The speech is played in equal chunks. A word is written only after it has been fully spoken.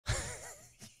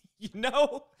You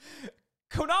know,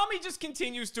 Konami just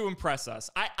continues to impress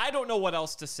us. I don't know what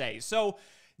else to say. So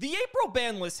the April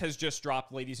ban list has just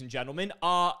dropped, ladies and gentlemen.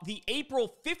 The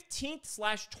April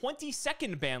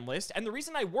 15th/22nd ban list. And the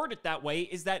reason I word it that way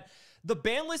is that the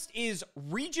ban list is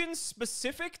region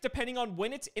specific depending on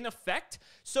when it's in effect.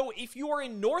 So if you are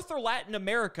in North or Latin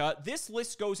America, this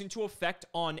list goes into effect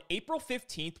on April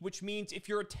 15th, which means if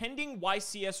you're attending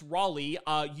YCS Raleigh,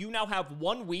 you now have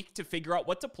 1 week to figure out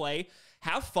what to play.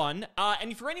 Have fun.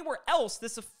 And if you're anywhere else,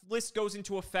 this list goes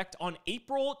into effect on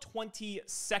April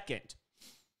 22nd.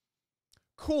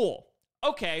 Cool.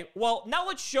 Okay, well, now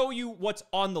let's show you what's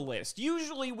on the list.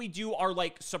 Usually we do our,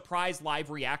 like, surprise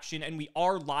live reaction, and we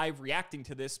are live reacting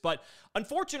to this, but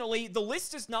unfortunately, the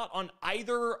list is not on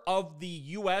either of the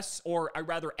US, or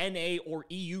rather NA or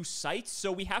EU sites,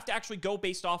 so we have to actually go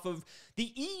based off of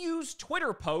the EU's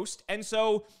Twitter post, and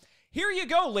so here you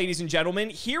go, ladies and gentlemen.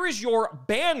 Here is your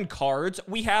ban cards.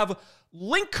 We have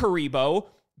Linkuriboh,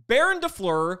 Baron de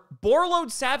Fleur, Borreload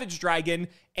Savage Dragon,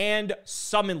 and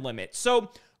Summon Limit.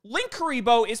 So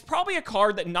Linkuriboh is probably a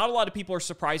card that not a lot of people are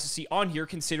surprised to see on here,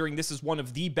 considering this is one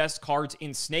of the best cards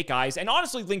in Snake Eyes. And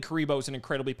honestly, Linkuriboh is an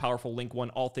incredibly powerful Link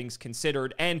one, all things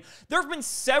considered. And there have been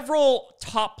several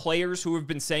top players who have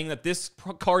been saying that this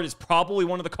card is probably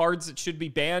one of the cards that should be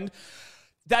banned.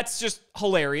 That's just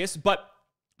hilarious. But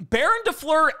Baron de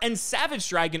Fleur and Savage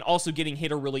Dragon also getting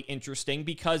hit are really interesting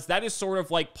because that is sort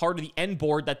of like part of the end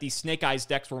board that these Snake Eyes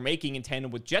decks were making in tandem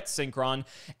with Jet Synchron.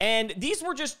 And these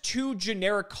were just two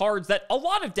generic cards that a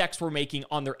lot of decks were making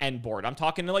on their end board. I'm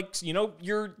talking like, you know,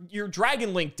 your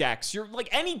Dragon Link decks, your like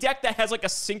any deck that has like a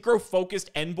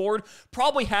synchro-focused end board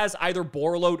probably has either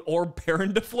Borreload or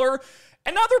Baron de Fleur.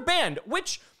 Another band,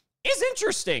 which is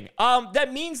interesting.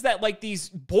 That means that like these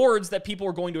boards that people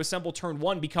are going to assemble turn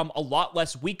one become a lot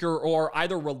less weaker or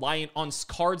either reliant on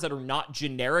cards that are not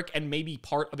generic and maybe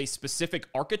part of a specific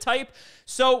archetype.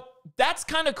 So that's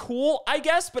kind of cool, I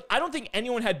guess, but I don't think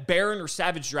anyone had Baron or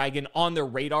Savage Dragon on their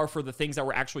radar for the things that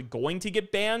were actually going to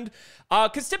get banned.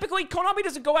 Because typically, Konami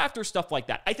doesn't go after stuff like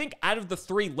that. I think out of the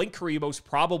three, Linkuriboh is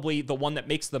probably the one that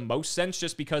makes the most sense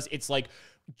just because it's like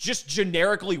just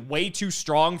generically way too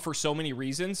strong for so many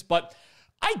reasons, but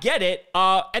I get it.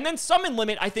 And then Summon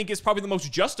Limit, I think, is probably the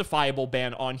most justifiable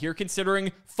ban on here,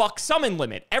 considering fuck Summon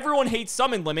Limit. Everyone hates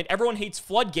Summon Limit. Everyone hates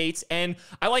Floodgates. And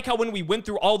I like how when we went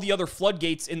through all the other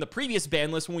Floodgates in the previous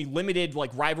ban list, when we limited like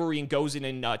Rivalry and Gozen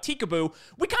and Tikaboo,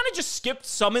 we kind of just skipped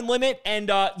Summon Limit. And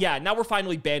yeah, now we're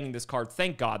finally banning this card.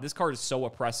 Thank God. This card is so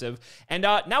oppressive. And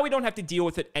now we don't have to deal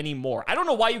with it anymore. I don't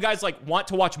know why you guys like want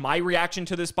to watch my reaction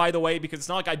to this, by the way, because it's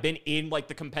not like I've been in like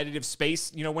the competitive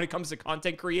space, you know, when it comes to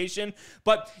content creation.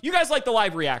 But you guys like the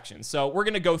live reaction, so we're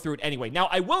going to go through it anyway. Now,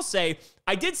 I will say,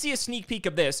 I did see a sneak peek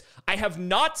of this. I have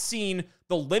not seen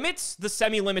the limits, the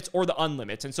semi-limits, or the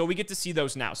unlimits, and so we get to see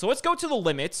those now. So let's go to the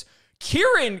limits.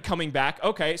 Kieran coming back.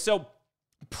 Okay, so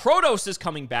Protoss is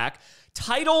coming back.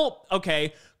 Tidal,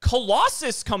 okay.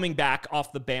 Colossus coming back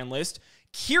off the ban list.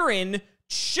 Kieran,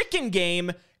 Chicken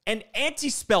Game, and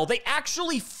Anti-Spell. They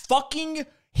actually fucking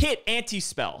hit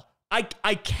Anti-Spell.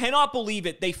 I cannot believe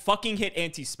it. They fucking hit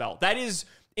Anti-Spell. That is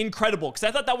incredible, because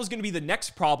I thought that was going to be the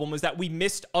next problem, is that we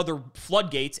missed other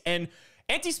Floodgates, and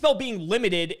Anti-Spell being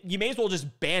limited, you may as well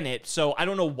just ban it, so I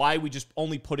don't know why we just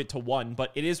only put it to one,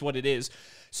 but it is what it is.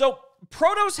 So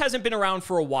Protoss hasn't been around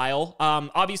for a while.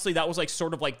 Obviously, that was like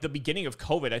sort of like the beginning of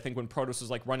COVID, I think, when Protoss was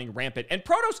like running rampant. And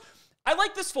Protoss, I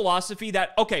like this philosophy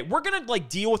that, okay, we're going to like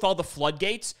deal with all the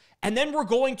Floodgates, and then we're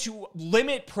going to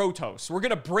limit Protoss. We're going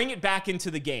to bring it back into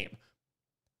the game.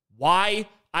 Why?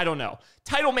 I don't know.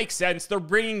 Title makes sense. They're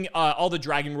bringing all the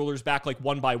Dragon Rulers back like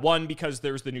one by one because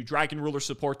there's the new Dragon Ruler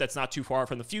support that's not too far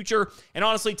from the future. And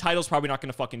honestly, Title's probably not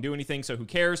going to fucking do anything, so who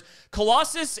cares?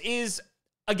 Colossus is,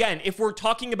 again, if we're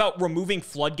talking about removing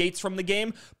Floodgates from the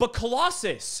game, but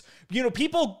Colossus, you know,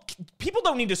 people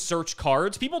don't need to search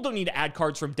cards. People don't need to add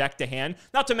cards from deck to hand.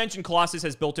 Not to mention Colossus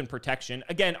has built-in protection.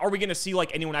 Again, are we going to see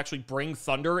like anyone actually bring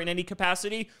Thunder in any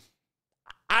capacity?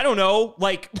 I don't know,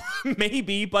 like,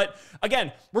 maybe, but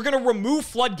again, we're going to remove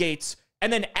Floodgates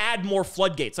and then add more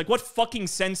Floodgates. Like, what fucking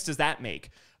sense does that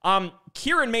make?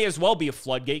 Kieran may as well be a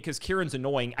Floodgate because Kieran's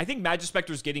annoying. I think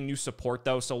Magispector's getting new support,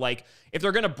 though, so, like, if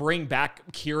they're going to bring back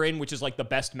Kieran, which is, like, the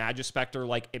best Magispector,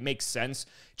 like, it makes sense.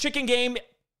 Chicken Game,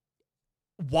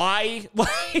 why?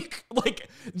 Like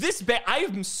this, I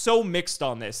am so mixed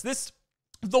on this.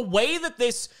 The way that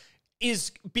this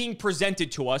is being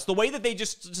presented to us, the way that they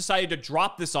just decided to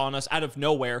drop this on us out of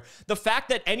nowhere, the fact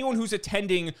that anyone who's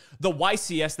attending the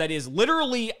YCS that is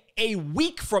literally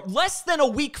less than a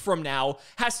week from now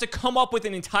has to come up with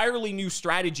an entirely new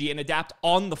strategy and adapt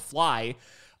on the fly.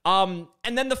 And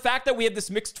then the fact that we have this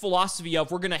mixed philosophy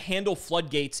of we're going to handle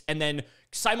floodgates and then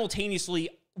simultaneously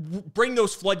bring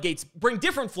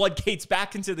different floodgates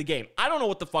back into the game. I don't know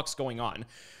what the fuck's going on.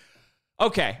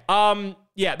 Okay,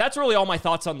 yeah, that's really all my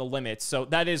thoughts on the limits, so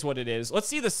that is what it is. Let's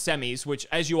see the semis, which,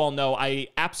 as you all know, I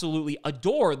absolutely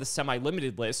adore the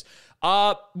semi-limited list.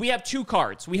 We have 2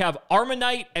 cards. We have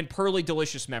Armonite and Pearly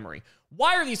Delicious Memory.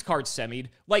 Why are these cards semied?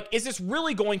 Like, is this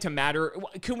really going to matter?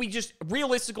 Can we just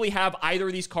realistically have either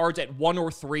of these cards at 1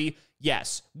 or 3?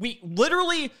 Yes. We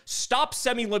literally stop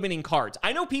semi-limiting cards.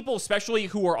 I know people, especially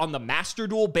who are on the Master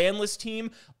Duel ban list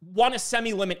team, want to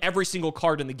semi-limit every single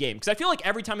card in the game. Because I feel like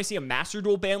every time I see a Master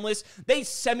Duel ban list, they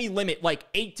semi-limit like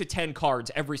 8 to 10 cards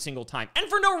every single time. And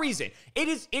for no reason. It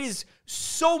is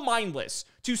so mindless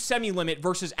to semi-limit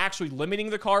versus actually limiting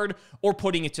the card or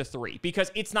putting it to 3.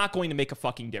 Because it's not going to make a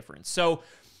fucking difference. So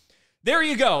there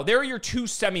you go. There are your 2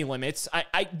 semi-limits.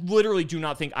 I literally do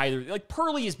not think either. Like,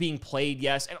 Pearly is being played,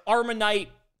 yes. And Armonite,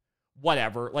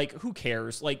 whatever. Like, who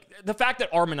cares? Like, the fact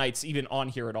that Armonite's even on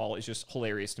here at all is just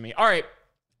hilarious to me. All right,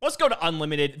 let's go to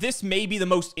Unlimited. This may be the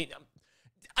most...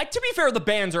 to be fair, the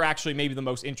bans are actually maybe the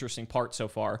most interesting part so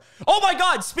far. Oh my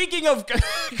god, speaking of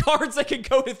cards that can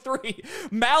go to 3,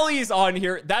 Mally's on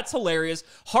here. That's hilarious.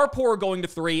 Harpoor going to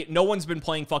 3. No one's been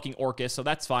playing fucking Orcus, so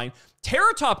that's fine.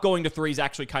 Terratop going to 3 is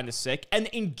actually kind of sick. And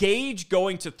Engage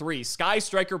going to 3. Sky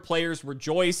Striker players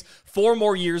rejoice. 4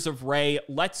 more years of Ray.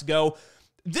 Let's go.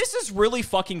 This is really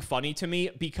fucking funny to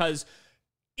me because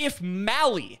if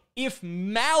Mally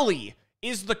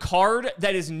is the card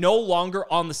that is no longer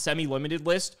on the semi-limited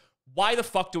list, why the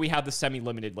fuck do we have the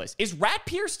semi-limited list? Is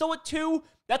Ratpier still at 2?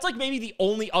 That's like maybe the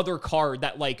only other card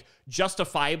that like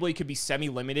justifiably could be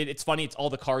semi-limited. It's funny, it's all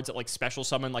the cards that like special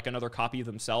summon like another copy of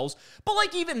themselves. But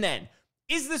like even then,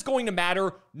 is this going to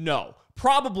matter? No,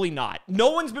 probably not.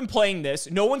 No one's been playing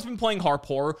this. No one's been playing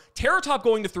Harpoor. Terratop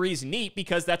going to 3 is neat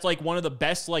because that's like one of the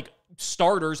best like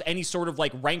starters, any sort of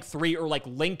like rank 3 or like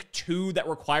link 2 that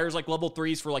requires like level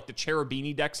 3s for like the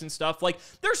Cherubini decks and stuff. Like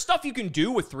there's stuff you can do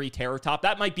with 3 Terratop.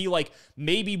 That might be like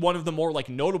maybe one of the more like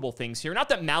notable things here. Not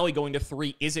that Mally going to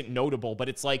 3 isn't notable, but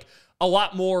it's like a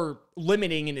lot more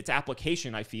limiting in its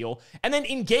application, I feel. And then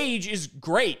Engage is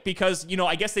great because, you know,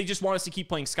 I guess they just want us to keep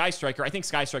playing Sky Striker. I think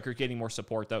Sky Striker is getting more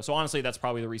support though. So honestly, that's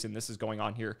probably the reason this is going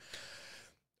on here.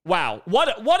 Wow, what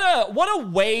a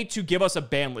way to give us a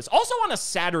ban list. Also on a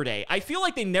Saturday. I feel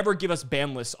like they never give us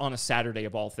ban lists on a Saturday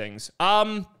of all things.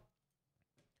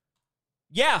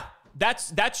 Yeah,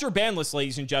 that's your ban list,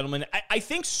 ladies and gentlemen. I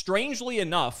think strangely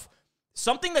enough,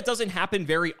 something that doesn't happen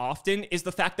very often is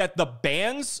the fact that the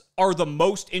bans are the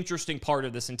most interesting part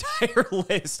of this entire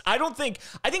list. I think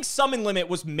Summon Limit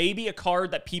was maybe a card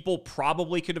that people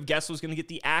probably could have guessed was going to get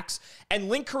the axe, and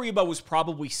Link Kariba was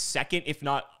probably second, if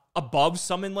not above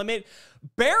Summon Limit.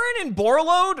 Baron and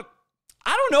Borreload,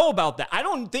 I don't know about that. I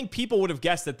don't think people would have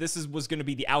guessed that this was going to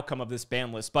be the outcome of this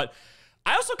ban list, but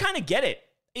I also kind of get it.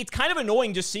 It's kind of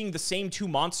annoying just seeing the same 2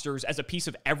 monsters as a piece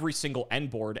of every single end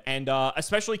board, and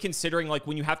especially considering like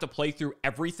when you have to play through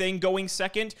everything going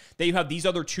second, that you have these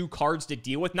other 2 cards to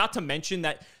deal with, not to mention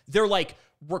that they're like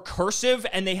recursive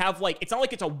and they have like, it's not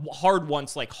like it's a hard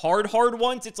once, like hard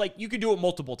once. It's like you could do it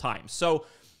multiple times. So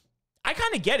I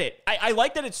kind of get it. I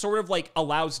like that it sort of like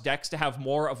allows decks to have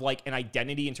more of like an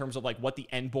identity in terms of like what the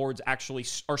end boards actually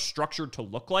are structured to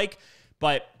look like.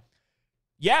 But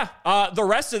yeah, the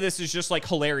rest of this is just like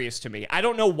hilarious to me. I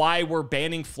don't know why we're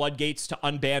banning floodgates to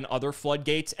unban other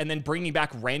floodgates and then bringing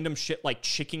back random shit like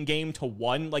Chicken Game to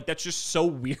 1. Like that's just so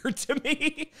weird to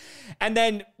me. And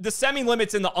then the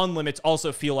semi-limits and the unlimits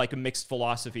also feel like a mixed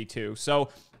philosophy too. So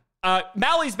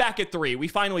Mally's back at 3. We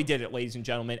finally did it, ladies and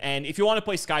gentlemen. And if you want to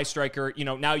play Sky Striker, you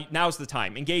know, now's the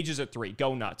time. Engage is at 3.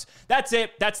 Go nuts. That's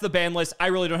it. That's the ban list. I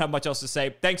really don't have much else to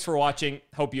say. Thanks for watching.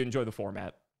 Hope you enjoy the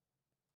format.